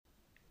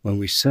when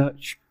we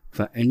search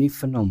for any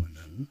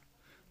phenomenon,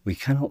 we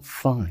cannot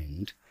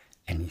find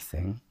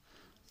anything.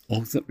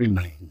 All that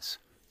remains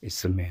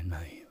is the mere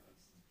name.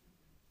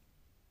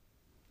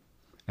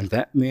 And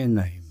that mere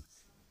name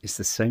is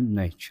the same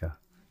nature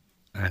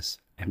as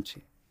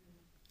empty,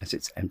 as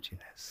its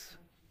emptiness.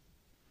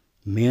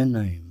 Mere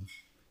name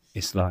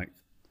is like,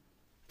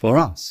 for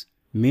us,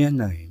 mere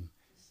name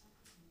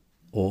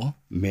or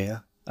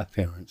mere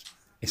appearance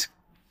is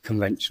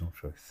conventional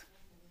truth.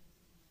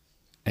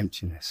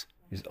 Emptiness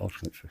is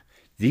ultimate truth.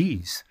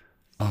 These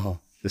are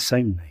the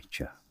same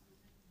nature.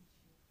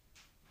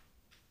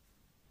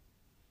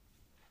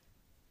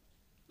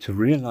 To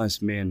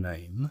realize mere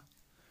name,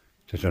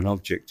 that an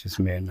object is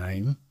mere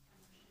name,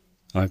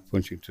 I'm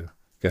pointing to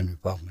Gen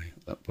Upame,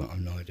 I have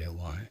no idea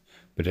why,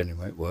 but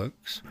anyway it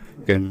works.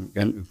 Gen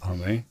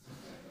Upame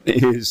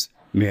is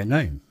mere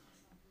name.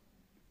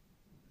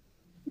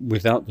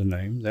 Without the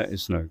name, there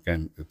is no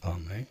Gen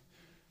Upame.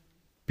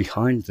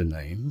 Behind the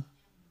name,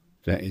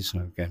 there is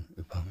no Gen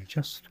Upame,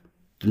 just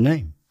the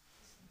name.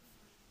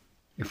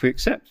 If we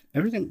accept,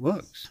 everything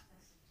works.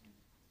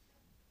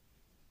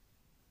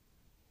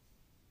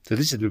 So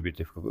this is a little bit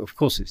difficult, but of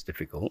course it's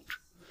difficult.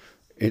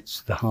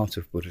 It's the heart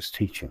of Buddha's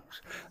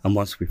teachings. And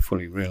once we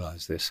fully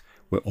realize this,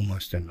 we're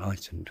almost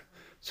enlightened.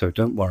 So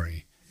don't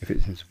worry if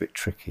it seems a bit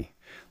tricky,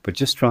 but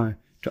just try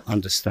to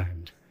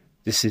understand.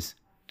 This is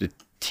the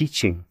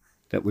teaching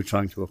that we're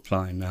trying to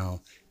apply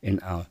now in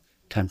our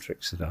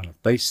Tantric Sadhana,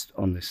 based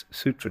on this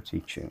sutra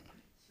teaching.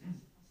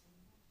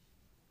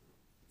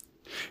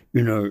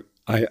 You know,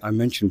 I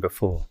mentioned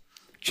before,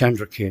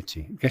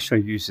 Chandrakirti.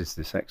 Geshe uses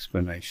this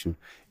explanation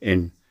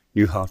in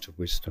New Heart of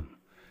Wisdom,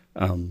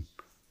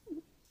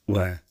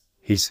 where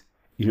he's,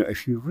 you know,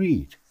 if you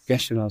read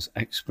Geshe-la's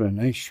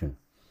explanation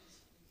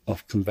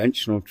of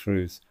conventional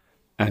truth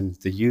and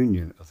the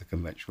union of the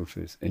conventional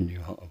truth in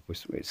New Heart of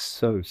Wisdom, it's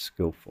so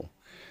skillful,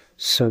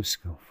 so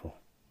skillful.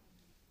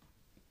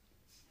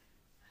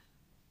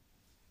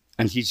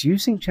 And he's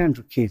using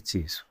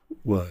Chandrakirti's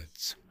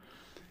words.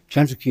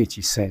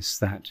 Chandrakirti says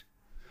that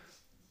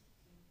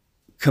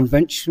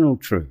conventional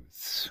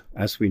truths,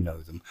 as we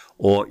know them,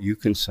 or you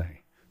can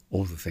say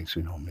all the things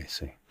we normally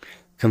see,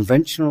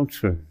 conventional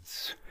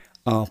truths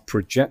are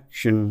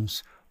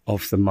projections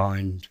of the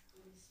mind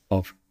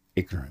of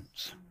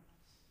ignorance.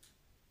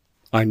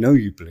 I know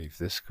you believe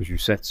this because you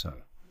said so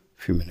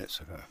a few minutes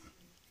ago.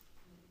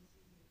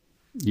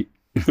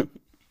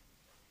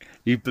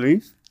 You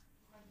believe?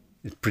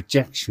 The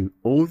projection,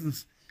 all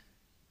the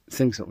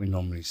things that we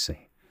normally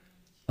see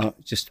are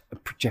just a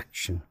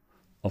projection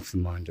of the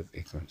mind of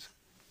ignorance.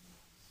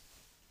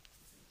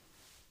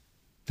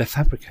 They're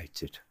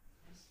fabricated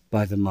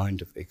by the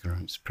mind of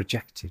ignorance,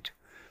 projected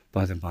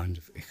by the mind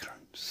of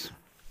ignorance.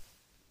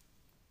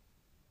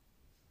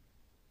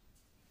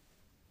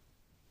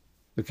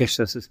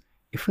 Geshe says,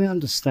 if we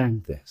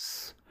understand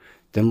this,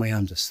 then we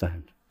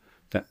understand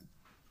that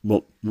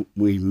what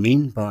we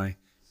mean by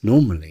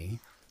normally,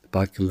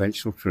 by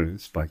conventional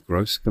truths, by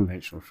gross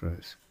conventional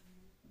truths,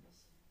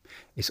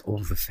 is all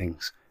the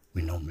things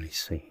we normally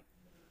see.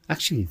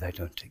 Actually, they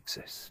don't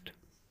exist.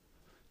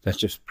 They're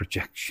just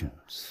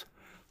projections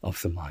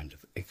of the mind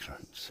of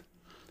ignorance.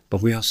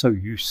 But we are so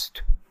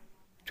used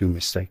to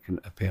mistaken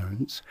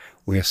appearance,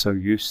 we are so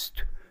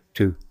used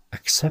to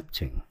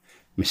accepting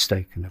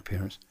mistaken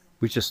appearance,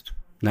 we just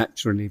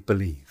naturally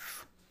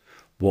believe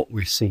what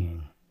we're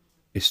seeing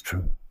is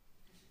true.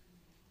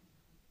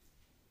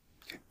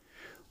 Okay.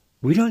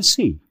 We don't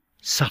see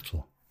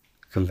subtle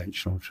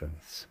conventional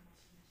truths.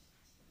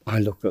 I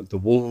look at the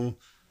wall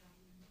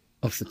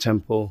of the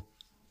temple,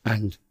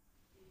 and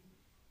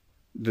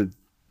the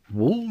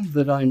wall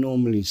that I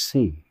normally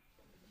see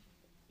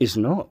is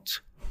not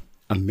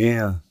a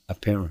mere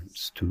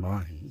appearance to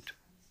mind.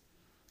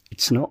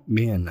 It's not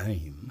mere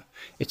name.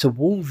 It's a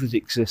wall that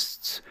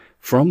exists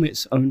from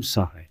its own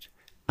side,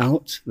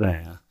 out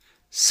there,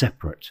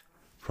 separate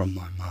from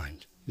my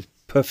mind. It's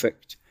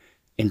perfect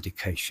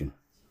indication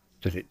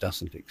that it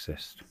doesn't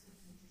exist.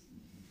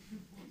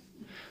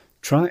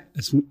 Try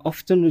as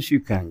often as you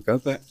can, go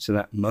back to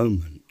that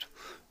moment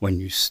when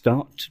you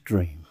start to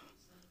dream.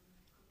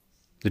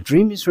 The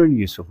dream is really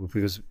useful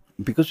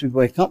because we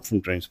wake up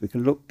from dreams, we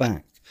can look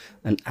back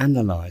and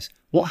analyze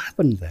what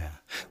happened there.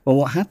 Well,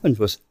 what happened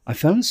was I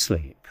fell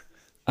asleep,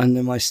 and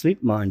then my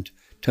sleep mind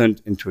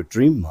turned into a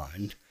dream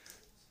mind,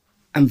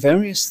 and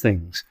various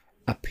things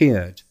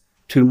appeared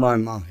to my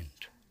mind.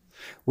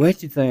 Where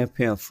did they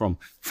appear from?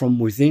 From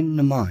within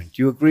the mind.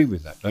 You agree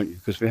with that, don't you?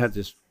 Because we had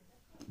this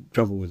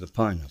trouble with the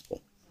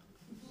pineapple.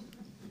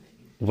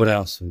 What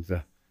else was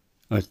there?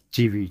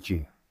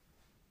 TVG.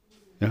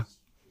 Yeah?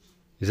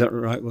 Is that the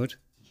right word?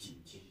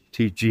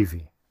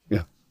 TGV.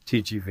 Yeah,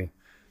 TGV.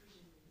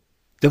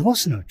 There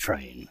was no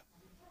train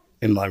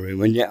in my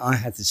room, and yet I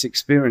had this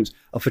experience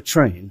of a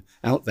train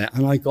out there,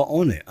 and I got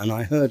on it, and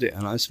I heard it,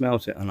 and I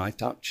smelt it, and I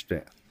touched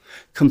it.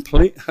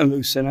 Complete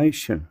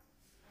hallucination,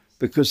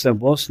 because there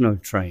was no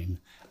train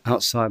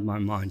outside my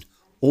mind.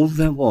 All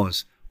there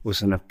was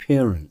an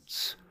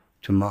appearance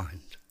to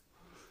mind.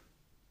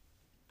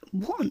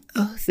 What on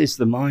earth is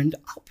the mind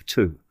up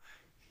to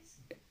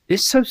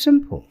It's so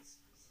simple.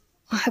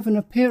 I have an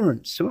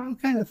appearance, so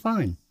okay, they're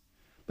fine.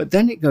 But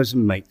then it goes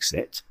and makes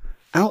it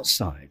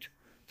outside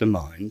the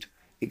mind,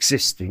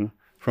 existing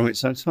from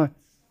its own side.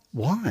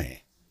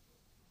 Why?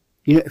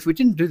 You know, if we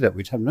didn't do that,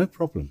 we'd have no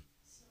problem.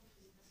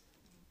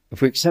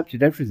 If we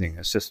accepted everything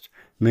as just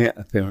mere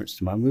appearance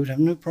to mind, we would have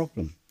no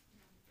problem.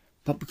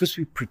 But because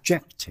we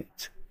project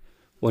it,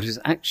 what is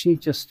actually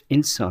just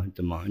inside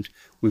the mind,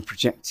 we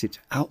project it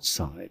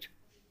outside,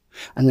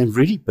 and then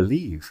really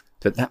believe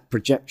that that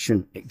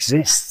projection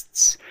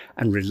exists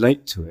and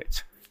relate to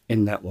it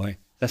in that way.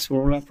 That's where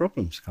all our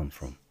problems come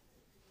from.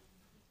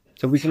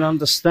 So we can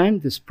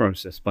understand this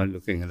process by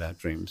looking at our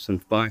dreams,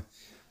 and by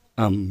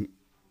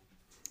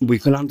we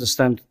can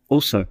understand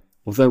also,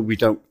 although we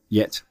don't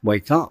yet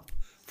wake up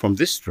from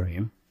this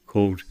dream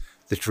called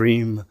the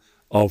dream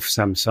of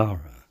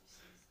samsara,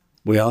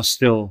 we are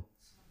still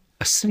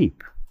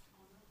asleep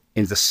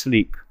in the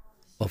sleep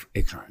of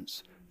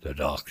ignorance, the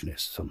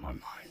darkness of my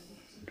mind.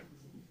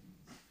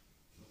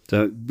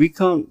 So we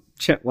can't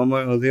check one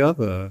way or the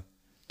other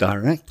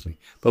directly,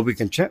 but we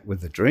can check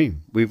with the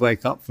dream. We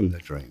wake up from the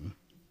dream.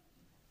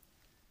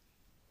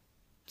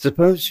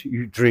 Suppose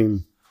you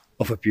dream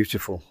of a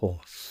beautiful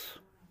horse,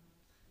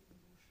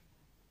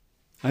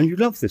 and you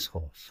love this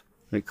horse,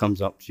 and it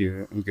comes up to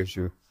you and gives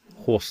you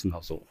horse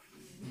nuzzle.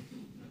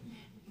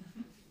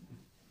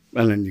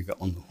 And then you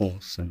get on the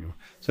horse, and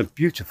it's a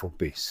beautiful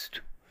beast.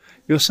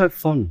 You're so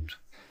fond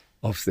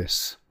of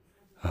this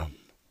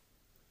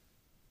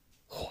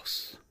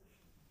horse.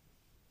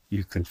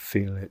 You can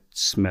feel it,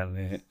 smell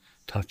it,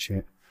 touch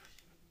it,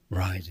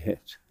 ride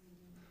it.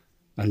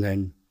 And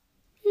then,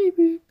 beep,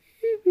 beep,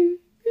 beep,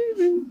 beep, beep,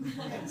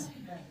 beep,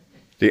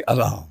 the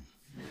alarm.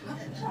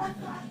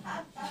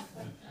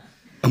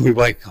 And we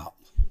wake up.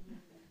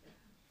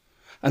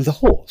 And the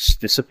horse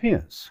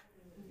disappears.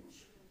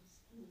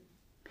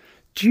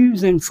 Do you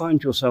then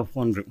find yourself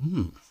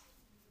wondering,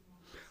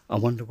 I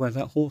wonder where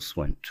that horse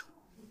went?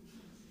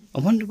 I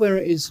wonder where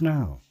it is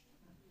now.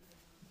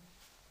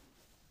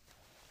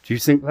 Do you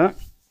think that?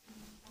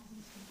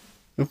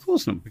 Of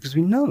course not, because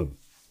we know.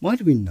 Why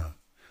do we know?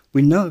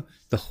 We know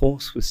the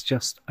horse was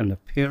just an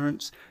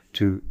appearance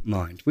to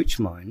mind. Which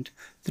mind?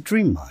 The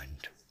dream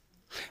mind.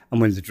 And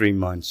when the dream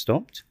mind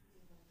stopped,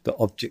 the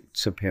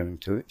objects appearing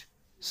to it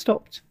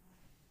stopped.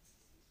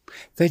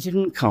 They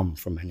didn't come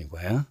from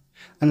anywhere,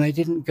 and they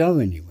didn't go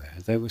anywhere.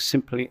 They were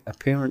simply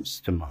appearance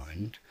to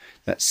mind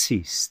that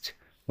ceased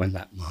when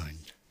that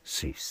mind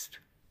ceased.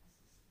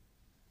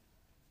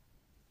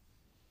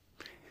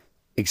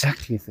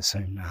 Exactly the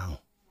same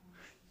now.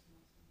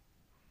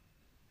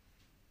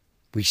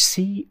 We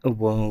see a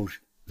world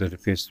that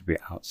appears to be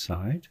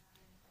outside.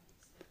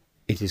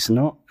 It is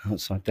not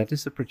outside. That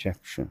is a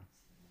projection.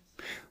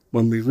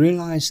 When we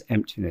realize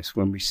emptiness,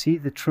 when we see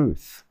the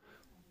truth,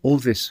 all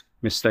this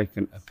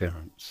mistaken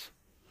appearance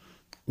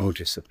will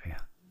disappear.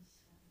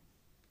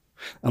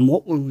 And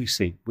what will we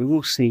see? We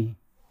will see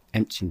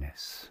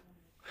emptiness.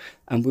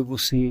 And we will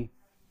see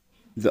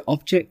the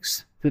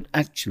objects that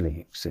actually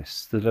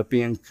exist, that are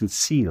being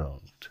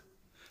concealed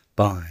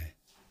by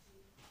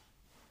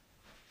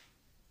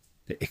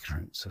the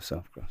ignorance of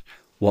self-grasp.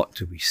 What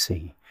do we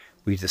see?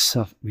 We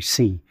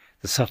see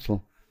the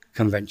subtle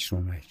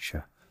conventional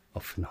nature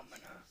of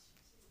phenomena.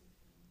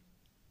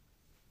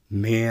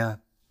 Mere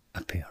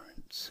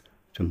appearance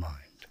to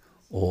mind,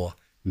 or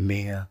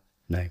mere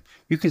name.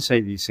 You can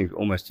say these things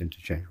almost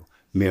interchangeable.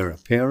 Mere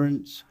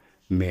appearance,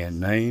 mere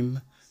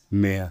name,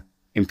 mere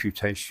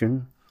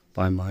imputation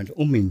by mind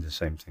all mean the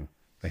same thing,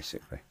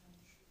 basically.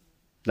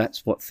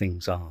 That's what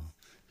things are.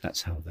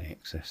 That's how they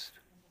exist.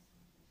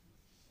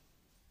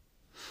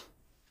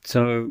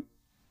 So,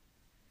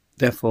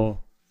 therefore,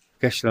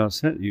 Geshe-la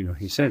said,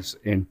 he says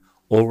in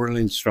Oral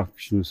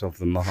Instructions of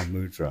the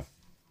Mahamudra,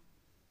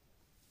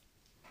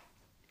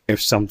 if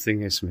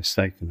something is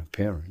mistaken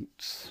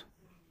appearance,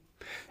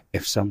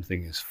 if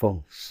something is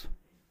false,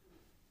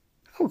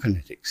 how can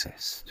it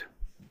exist?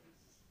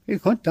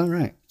 It's quite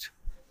direct.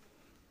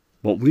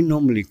 What we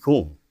normally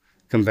call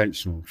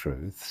conventional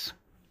truths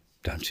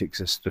don't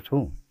exist at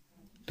all.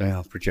 They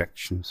are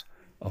projections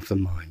of the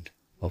mind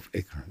of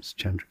ignorance.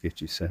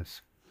 Chandrakirti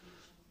says,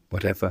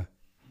 whatever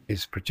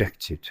is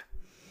projected,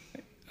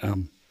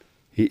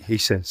 he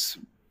says,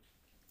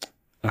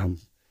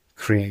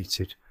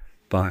 created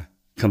by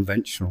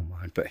conventional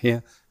mind. But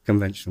here,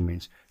 conventional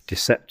means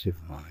deceptive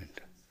mind.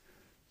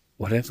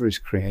 Whatever is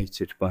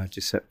created by a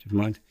deceptive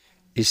mind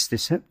is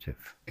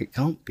deceptive. It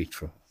can't be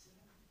true.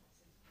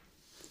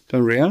 So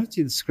in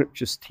reality, the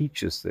scriptures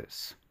teach us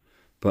this,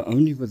 but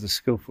only with a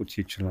skillful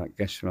teacher like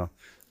Geshe-la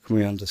can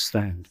we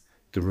understand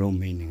the real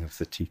meaning of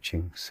the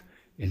teachings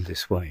in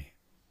this way.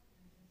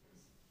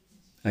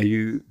 Are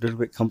you a little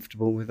bit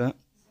comfortable with that?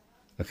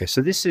 Okay,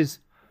 so this is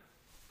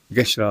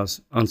Geshe-la's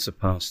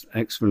unsurpassed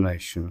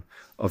explanation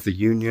of the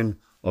union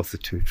of the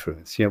two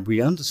truths. Yeah,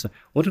 we understand.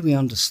 What do we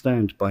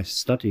understand by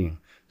studying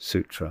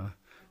sutra?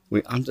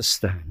 We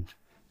understand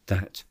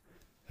that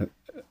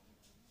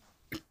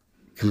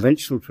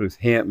conventional truth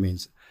here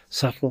means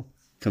subtle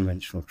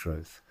conventional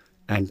truth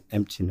and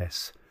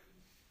emptiness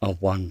are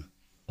one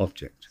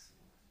object.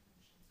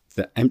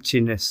 The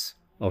emptiness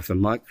of the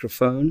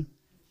microphone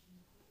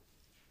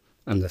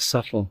and the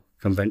subtle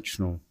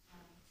conventional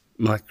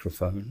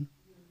microphone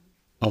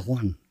are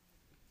one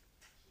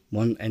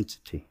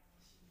entity.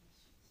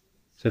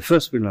 So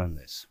first we learn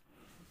this.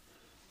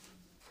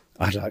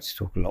 I'd like to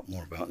talk a lot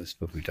more about this,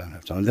 but we don't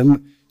have time.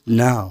 Then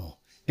now,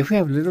 if we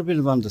have a little bit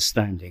of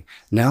understanding,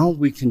 now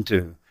we can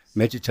do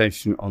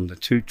meditation on the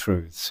two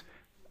truths.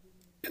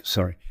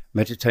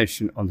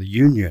 Meditation on the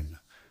union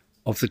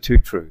of the two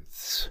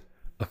truths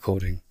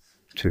according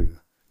to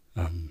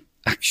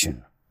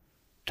Action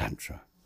Tantra.